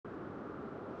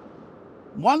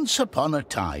Once upon a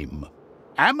time,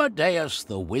 Amadeus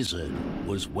the wizard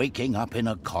was waking up in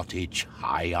a cottage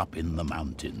high up in the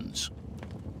mountains.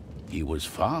 He was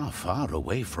far, far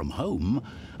away from home,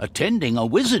 attending a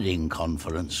wizarding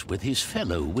conference with his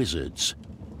fellow wizards.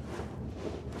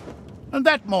 And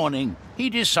that morning, he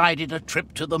decided a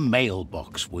trip to the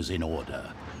mailbox was in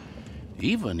order,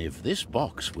 even if this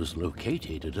box was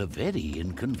located at a very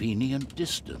inconvenient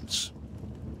distance.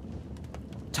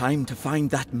 Time to find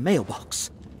that mailbox.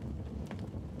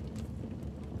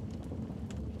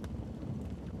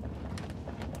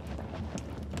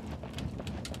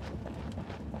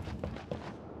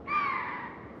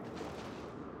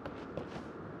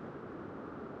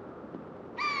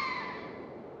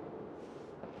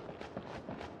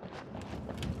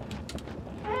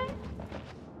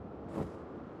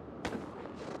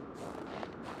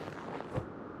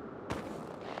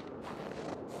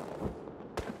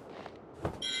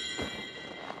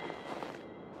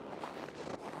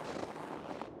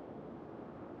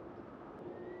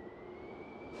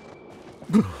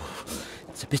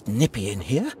 It's a bit nippy in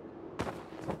here.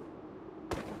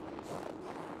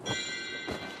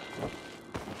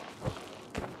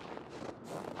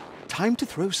 Time to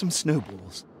throw some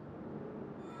snowballs.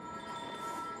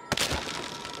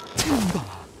 Timber!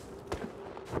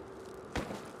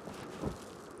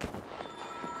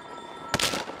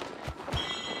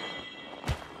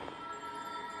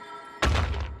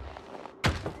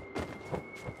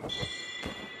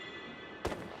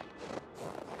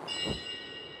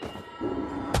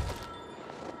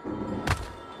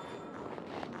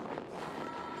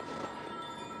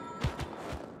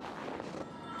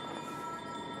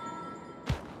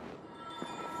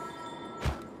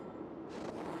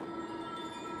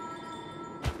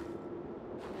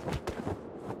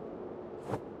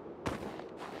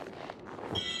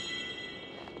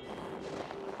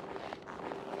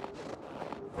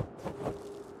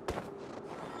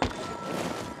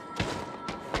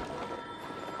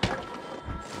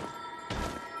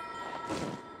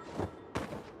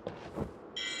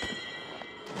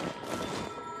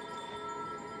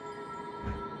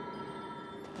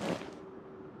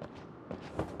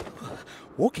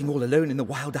 Walking all alone in the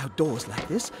wild outdoors like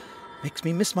this makes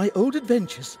me miss my old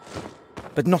adventures,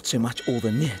 but not so much all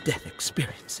the near-death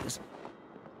experiences.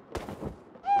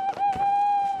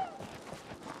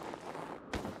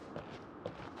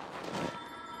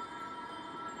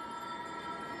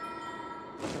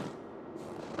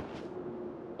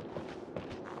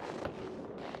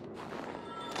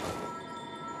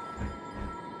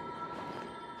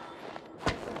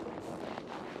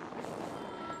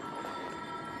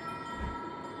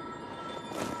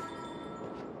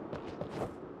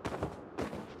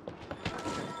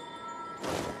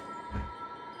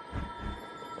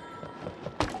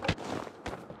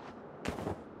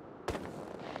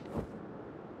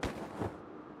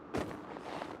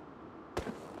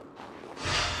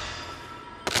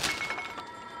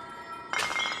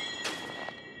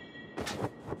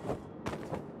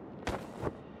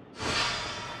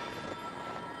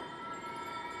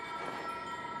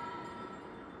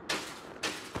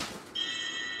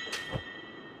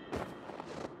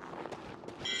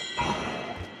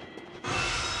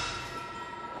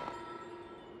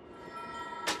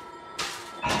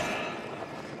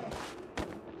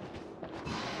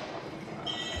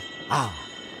 Ah,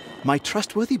 my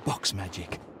trustworthy box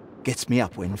magic gets me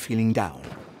up when feeling down.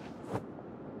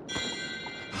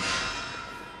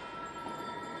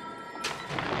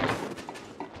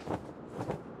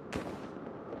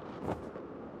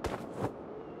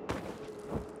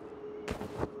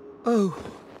 Oh,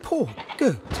 poor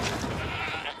goat.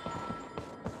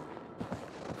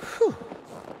 Phew.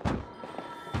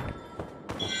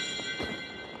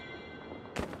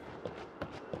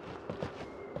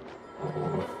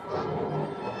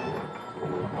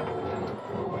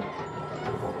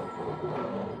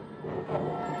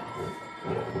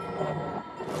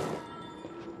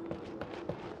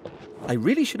 I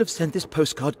really should have sent this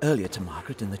postcard earlier to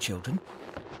Margaret and the children.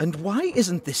 And why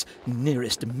isn't this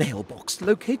nearest mailbox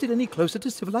located any closer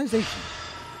to civilization?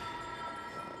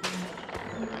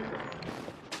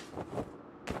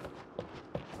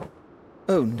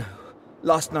 Oh no,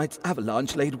 last night's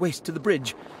avalanche laid waste to the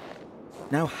bridge.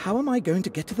 Now how am I going to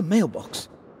get to the mailbox?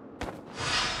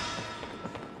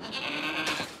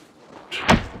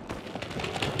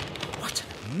 What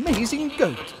an amazing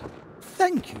goat!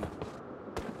 Thank you.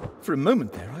 For a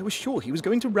moment there, I was sure he was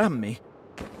going to ram me.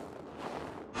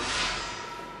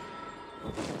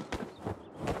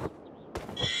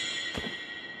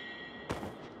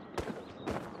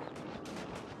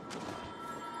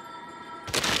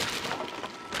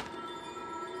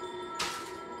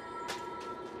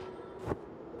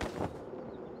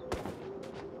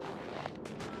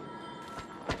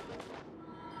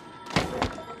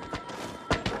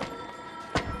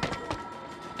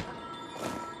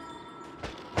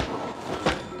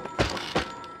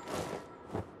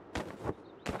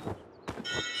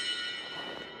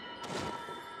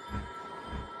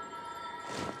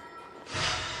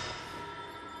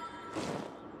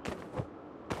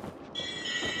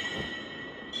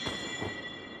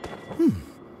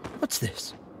 What's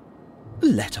this? A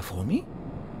letter for me?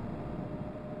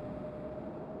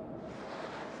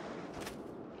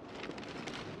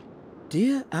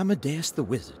 Dear Amadeus the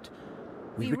Wizard,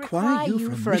 we require you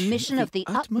for a mission of the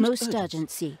utmost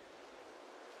urgency.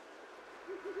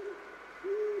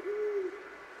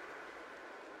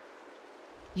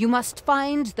 You must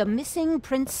find the missing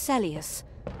Prince Celius,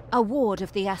 a ward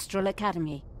of the Astral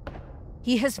Academy.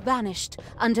 He has vanished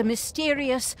under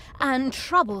mysterious and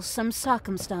troublesome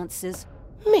circumstances.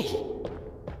 Me?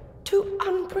 Too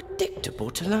unpredictable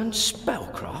to learn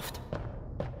spellcraft?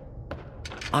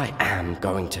 I am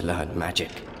going to learn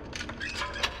magic.